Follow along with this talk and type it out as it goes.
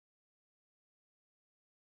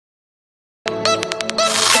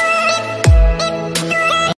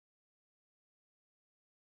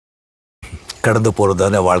கடந்து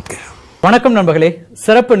போறதுதானே வாழ்க்கை. வணக்கம் நண்பர்களே,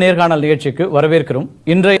 சிறப்பு நேர்காணல் நிகழ்ச்சிக்கு வரவேற்கிறோம்.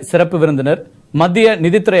 இன்றைய சிறப்பு விருந்தினர் மத்திய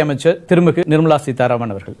நிதித்துறை அமைச்சர் திருமிகு நிர்மலா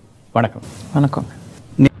சீதாராமன் அவர்கள். வணக்கம். வணக்கம்.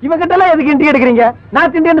 இவங்கிட்ட எல்லாம் எதுக்கு இண்டி எடுக்கிறீங்க?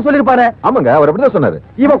 நார்த் இந்தியன்னு சொல்லிருப்பாரு. ஆமாங்க, அவர் அப்படிதான் சொன்னாரு.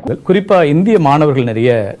 குறிப்பா இந்திய மாணவர்கள்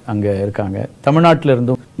நிறைய அங்க இருக்காங்க. தமிழ்நாட்டில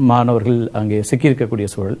இருந்தும் மாணவர்கள் அங்கே சிக்கி இருக்கக்கூடிய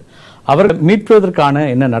சூழல். அவர்கள் மீட்பதற்கான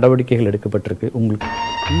என்ன நடவடிக்கைகள் எடுக்கப்பட்டிருக்கு?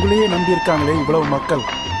 உங்களையே நம்பி இருக்காங்களே இவ்வளவு மக்கள்,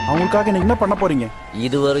 அவங்களுக்காக நீங்க என்ன பண்ண போறீங்க?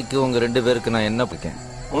 இதுவரைக்கும் உங்க 2 பேருக்கு நான் என்ன பிடிக்கேன்?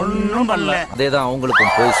 ஒன்னும் பண்ணல. அதேதான்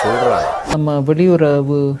அவங்களுக்கும் போய் சொல்றாங்க. நம்ம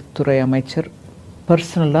வெளியுறவுத்துறை அமைச்சர்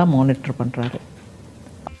பர்சனலா மானிட்டர் பண்றாரு.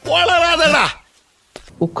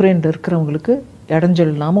 உக்ரைன்ல இருக்கிறவங்களுக்கு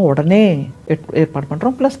இடைஞ்சல் இல்லாம உடனே ஏற்பாடு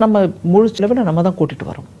பண்றோம். பிளஸ் நம்ம முழு செலவில் நம்ம தான் கூட்டிட்டு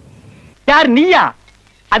வரோம். யார் நீயா?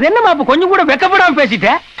 அது என்னமா கொஞ்சம் கூட வெக்கப்படாம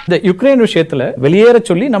பேசிட்டேன். இந்த யுக்ரைன் விஷயத்துல வெளியேற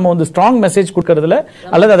சொல்லி நம்ம வந்து ஸ்ட்ராங் மெசேஜ் கொடுக்கறதுல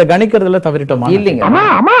அல்லது அதை கணிக்கிறதுல தவறிட்டோமா? இல்லைங்க.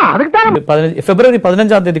 பிப்ரவரி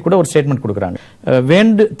 15ஆம் தேதி கூட ஒரு ஸ்டேட்மெண்ட் கொடுக்குறாங்க.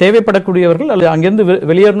 தேவைப்படக்கூடியவர்கள் அல்லது அங்கிருந்து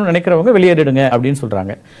வெளியேறணும்னு நினைக்கிறவங்க வெளியேறிடுங்க அப்படின்னு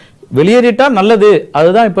சொல்றாங்க. வெளியேறிட்டா நல்லது,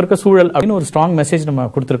 அதுதான் இப்ப இருக்க சூழல் அப்படின்னு ஒரு ஸ்ட்ராங் மெசேஜ் நம்ம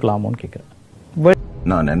கொடுத்துருக்கலாமோன்னு கேட்கிறேன்.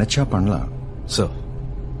 நான் நினைச்சா பண்ணலாம் சார்,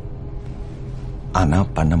 ஆனா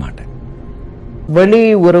பண்ண மாட்டேன்.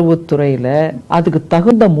 வெளியுறவுத்துறையில அதுக்கு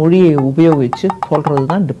தகுந்த மொழியை உபயோகிச்சு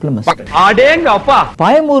சொல்றதுதான் டிப்ளமசி.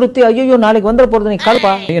 பயமுறுத்தி ஐயோ நாளைக்கு வந்துட போறது நீ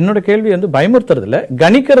கலப்பா. என்னோட கேள்வி வந்து பயமுறுத்துறதுல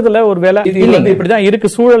கணிக்கிறதுல ஒரு வேலை இப்படிதான் இருக்கு,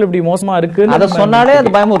 சூழல் இப்படி மோசமா இருக்கு அதை சொன்னாலே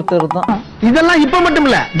அது பயமுறுத்துறது தான். இதெல்லாம் இப்ப மட்டும்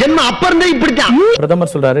இல்ல, ஜென்ம அப்ப இருந்தே இப்படித்தான்.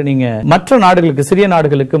 பிரதமர் சொல்றாரு, நீங்க மற்ற நாடுகளுக்கு, சிறிய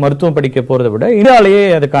நாடுகளுக்கு மருத்துவம் படிக்க போறதை விட இதாலேயே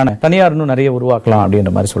அதுக்கான தனியார் நிறைய உருவாக்கலாம்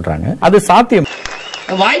அப்படின்ற மாதிரி சொல்றாங்க. அது சாத்தியம்?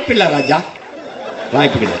 வாய்ப்பு இல்ல ராஜா,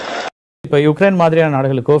 வாய்ப்பு கிடையாது. இப்ப யுக்ரைன் மாதிரியான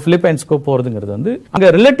நாடுகளுக்கோ பிலிப்பைன்ஸ்க்கோ போறதுங்கிறது வந்து அங்க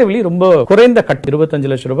ரிலேட்டிவ்லி ரொம்ப குறைந்த கட்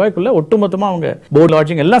 25 லட்சம் ரூபாய்க்குள்ள ஒட்டுமொத்தமா அவங்க போர்ட்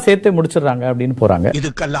லாட்ஜிங் எல்லாம் சேர்த்து முடிச்சிடறாங்க அப்படின்னு போறாங்க.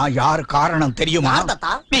 இதுக்கெல்லாம் யார் காரணம் தெரியுமா?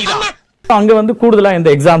 அங்க வந்து கூடுதலா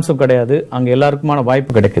எந்த எக்ஸாம்ஸும் கிடையாது, அங்க எல்லாருக்குமான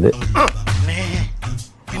வாய்ப்பு கிடைக்குது.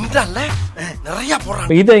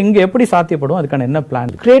 இதை இங்க எப்படி சாத்தியப்படும்? அதுக்கான என்ன பிளான்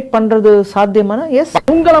கிரியேட் பண்றது சாத்தியமான? எஸ்.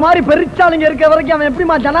 உங்கள மாதிரி பெருச்சாலிங்க இருக்க வரைக்கும் அவன்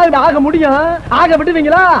எப்படிமா ஜனாதிபதி ஆக முடியும்? ஆக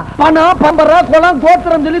விடுவீங்களா? பணம் பம்பர குளம்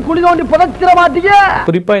கோத்திரம் சொல்லி குழி தோண்டி புதைச்சிட மாட்டீங்க.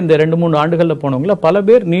 குறிப்பா இந்த 2-3 ஆண்டுகள்ல போனவங்கள பல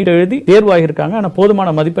பேர் நீட் எழுதி தேர்வாகிருக்காங்க, ஆனா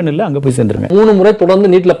போதுமான மதிப்பெண் இல்ல, அங்க போய் சேர்ந்துருங்க. 3 முறை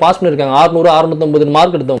தொடர்ந்து நீட்ல பாஸ் பண்ணிருக்காங்க. 600 650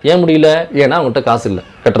 மார்க் எடுத்தோம். ஏன் முடியல? ஏன்னா அவங்ககிட்ட காசு இல்ல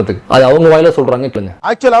கட்டுறதுக்கு. அது அவங்க வாயில சொல்றாங்க.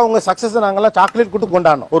 ஆக்சுவலா அவங்க சக்சஸ் நாங்கெல்லாம் சாக்லேட் கொடுத்து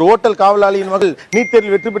கொண்டாடணும். ஒரு ஹோட்டல் காவலாளியின் மகள் நீட்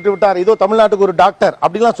தேர்வில் வெற்றி பெற்று விட்டார், இதோ தமிழ்நாட்டுக்கு ஒரு டாக்டர்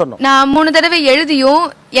அப்படிலாம் சொன்னோம். நான் 3 தடவை எழுதியும்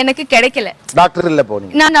எனக்கு கிடைக்கல. டாக்டர் இல்ல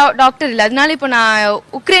போனீங்க. நான் டாக்டர் இல்ல, அதனால இப்போ நான்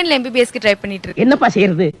உக்ரைன்ல MBBS க்கு ட்ரை பண்ணிட்டு இருக்கேன். என்னப்பா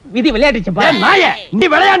செய்யறது? விதி விளையாடுச்சுப்பா. நாயே நீ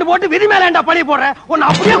விளையாண்டு போட்டு விதி மேலேண்டா பழி போடுற. உன்னை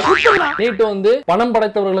அப்படியே குத்துறேன். நீட் வந்து பணம்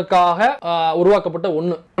படைத்தவர்களுக்காக உருவாக்கப்பட்ட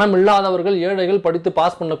ஒண்ணு. பணம் இல்லாதவர்கள், ஏழைகள் படித்து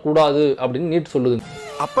பாஸ் பண்ண கூடாது அப்படின்னு நீட் சொல்லுது.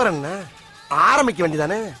 அப்புறம் என்ன ஆரம்பிக்க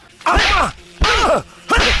வேண்டியதானே?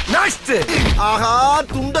 ஆஹா,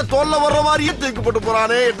 துண்ட தோல்ல வர்ற மாதிரியே தூக்கி போட்டு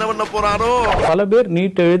போறானே, என்ன பண்ண போறானோ? பல பேர்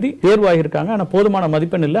நீட் எழுதி தேர்வாகிருக்காங்க, ஆனா போதுமான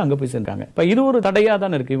மதிப்பெண் இல்ல, அங்க போய் சேர்ந்தாங்க. இப்ப இது ஒரு தடையா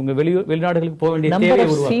தான் இருக்கு. இவங்க வெளிநாடுகளுக்கு போக வேண்டிய தேவை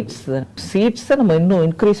உருவாகுது. சீட்ஸ் நம்ம இன்னும்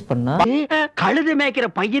இன்க்ரீஸ் பண்ணா, கழுது மேய்க்கிற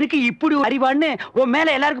பையனுக்கு இப்படி அறிவான்னு உன்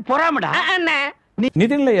மேல எல்லாருக்கும் பொறாமடா.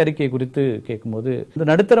 நிதிநிலை அறிக்கை குறித்து கேட்கும்போது இந்த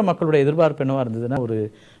நடுத்தர மக்களுடைய எதிர்பார்ப்பு என்னவா இருந்ததுன்னா, ஒரு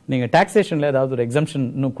நீங்க டாக்ஸேஷன்ல ஏதாவது ஒரு எக்ஸம்ஷன்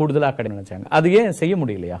இன்னும் கூடுதலா கிடைக்கும் நினைச்சாங்க. அது ஏன் செய்ய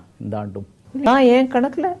முடியலையா இந்த ஆண்டும்? நான் என்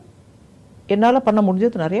கணக்குல என்னால பண்ண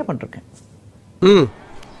முடிஞ்சது நிறைய பண்ணிருக்கேன்.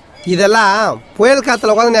 இதெல்லாம் புயல்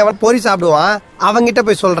காத்துல உட்காந்து பொறி சாப்பிடுவான், அவங்கிட்ட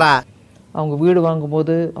போய் சொல்றா. அவங்க வீடு வாங்கும்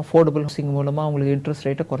போது அஃபோர்டபுள் ஹவுசிங் மூலமா அவங்களுக்கு இன்ட்ரெஸ்ட்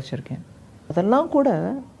ரேட்டை குறைச்சிருக்கேன். அதெல்லாம் கூட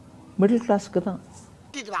மிடில் கிளாஸ்க்கு தான்.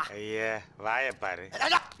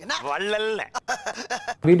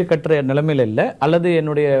 வீடு கட்டுற நிலைமையில இல்ல, அல்லது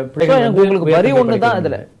என்னுடைய உங்களுக்கு வரி ஒண்ணுதான்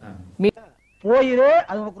இதுல போயிரு,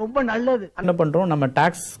 அது ரொம்ப நல்லது. என்ன பண்றோம், நம்ம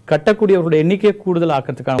டாக்ஸ் கட்டக்கூடியவர்களுடைய எண்ணிக்கையை கூடுதல்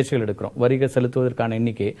ஆக்கிறதுக்கான முயற்சிகள் எடுக்கிறோம். வரிகை செலுத்துவதற்கான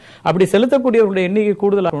எண்ணிக்கை, அப்படி செலுத்தக்கூடியவர்களுடைய எண்ணிக்கை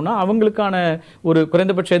கூடுதல் ஆகணும்னா அவங்களுக்கான ஒரு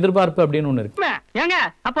குறைந்தபட்ச எதிர்பார்ப்பு அப்படின்னு ஒண்ணு இருக்கு. ஏங்க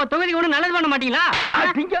அப்ப தொகுதிக்கு ஒண்ணு நல்லது பண்ண மாட்டீங்களா?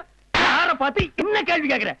 யாரை பார்த்து என்ன கேள்வி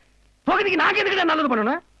கேட்கிற? தொகுதிக்கு நாங்க எதுக்கு நல்லது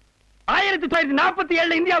பண்ணணும்?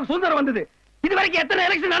 1947 இந்தியாவுக்கு சுதந்திரம் வந்தது. இது வரைக்கும் எத்தனை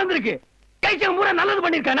எலெக்ஷன் நடந்திருக்கு? கைச்சம் பூரா நல்லது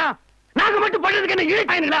பண்ணிருக்கானா? நாங்க மட்டும் பண்றதுக்கு என்ன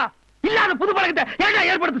இழுத்தாயிங்களா? இல்லாத புது பழக்கத்தை ஏன்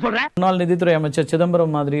ஏற்படுத்த சொல்றேன்? முன்னாள் நிதித்துறை அமைச்சர்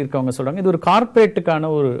சிதம்பரம் மாதிரி இருக்கவங்க சொல்றாங்க, இது ஒரு கார்பரேட்டுக்கான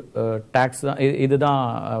ஒரு டாக்ஸ் தான், இதுதான்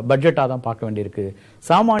பட்ஜெட்டா தான் பார்க்க வேண்டியிருக்கு.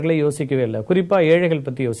 சாமான்களை யோசிக்கவே இல்லை, குறிப்பா ஏழைகள்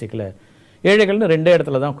பத்தி யோசிக்கல. ஏழைகள்னு 2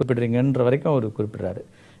 இடத்துல தான் குறிப்பிடுறீங்கன்ற வரைக்கும் அவர் குறிப்பிடுறாரு.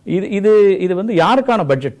 இது வந்து யாருக்கான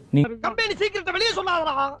பட்ஜெட்? நீ கம்பெனி சீக்கிரத்தை வெளியே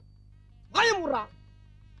சொல்லாதடா, வாயமுறா.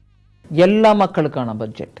 எல்லா மக்களுக்கான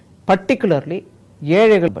பட்ஜெட், பர்டிகுலர்லி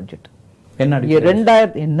ஏழைகள் பட்ஜெட்.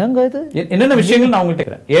 என்னங்க இது? என்னென்ன விஷயங்கள் நான் உங்களுக்கு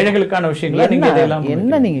கேக்குறேன்? ஏழைகளுக்கான விஷயங்களா நீங்க இதெல்லாம்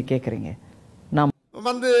என்ன நீங்க கேக்குறீங்க? நான்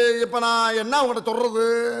வந்து இப்ப நான் என்ன உங்கள்ட்ட சொல்றது,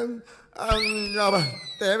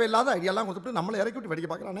 தேவையில்லாத ஐடியாலாம் கொடுத்துட்டு நம்மளை இறக்கி விட்டு வெடிக்க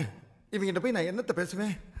பார்க்கறானே. இவங்கிட்ட போய் நான் என்னத்தை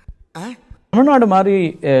பேசுவேன்? தமிழ்நாடு மாதிரி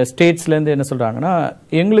ஸ்டேட்ஸ்ல இருந்து என்ன சொல்றாங்கன்னா,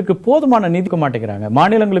 எங்களுக்கு போதுமான நிதி கொடுக்க மாட்டேங்கிறாங்க,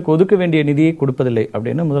 மாநிலங்களுக்கு ஒதுக்க வேண்டிய நிதியை கொடுப்பதில்லை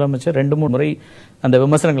அப்படின்னு முதலமைச்சர் 2-3 முறை அந்த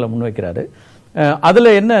விமர்சனங்களை முன்வைக்கிறாரு.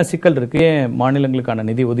 அதுல என்ன சிக்கல் இருக்கு? ஏன் மாநிலங்களுக்கான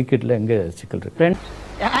நிதி ஒதுக்கீட்டுல எங்க சிக்கல் இருக்கு?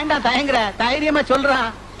 ஏன்டா தயங்குற? தைரியமா சொல்றா.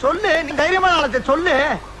 சொல்லு, நீ தைரியமா நாளத்தை சொல்லு.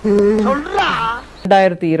 சொல்றா.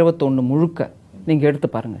 2021 முழுக்க நீங்க எடுத்து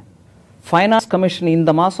பாருங்க. ஃபைனான்ஸ் கமிஷன்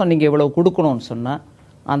இந்த மாசம் நீங்க இவ்வளவு கொடுக்கணும்னு சொன்னா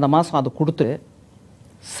அந்த மாசம் அது கொடுத்து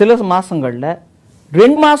சில மாசங்கள்ல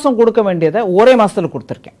 2 மாசம் கொடுக்க வேண்டியதை ஒரே மாசத்துல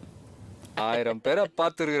கொடுத்துருக்கேன். 1000 பேரை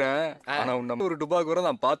பார்த்துருக்கிறேன், ஆனா உன்ன ஒரு ரூபாய் கூட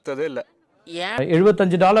நான் பார்த்ததே இல்ல.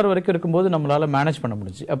 $75 வரைக்கும் இருக்கும்போது நம்மளால மேனேஜ் பண்ண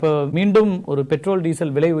முடிஞ்சு. அப்ப மீண்டும் ஒரு பெட்ரோல்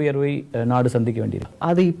டீசல் விலை உயர்வை நாடு சந்திக்க வேண்டியது.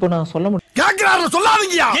 அது இப்போ நான் சொல்ல முடியும். கேக்குறாரு,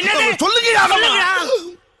 சொல்லாதீங்கயா. சொல்லுங்கயா.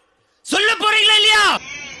 சொல்ல போறீங்களா இல்லையா?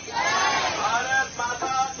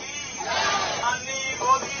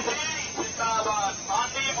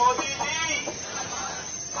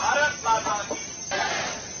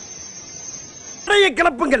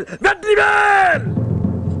 கிளப்புங்கள். வெற்றிவேல்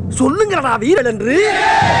சொல்லுங்கடா வீரன் என்று.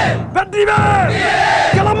 வெற்றிவேல்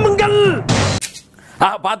கிளம்புங்கள்.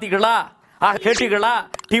 பாத்தீங்களா, கேட்டீங்களா?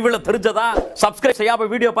 டிவில தெரிஞ்சதா? சப்ஸ்கிரைப் செய்யாம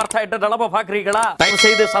வீடியோ பார்த்தா என்ன நிலைமை பாக்குறீங்களா? தயவு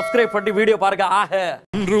செய்து சப்ஸ்கிரைப் பண்ணி வீடியோ பாருங்க.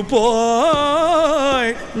 இன்று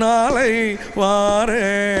போய் நாளை வாரே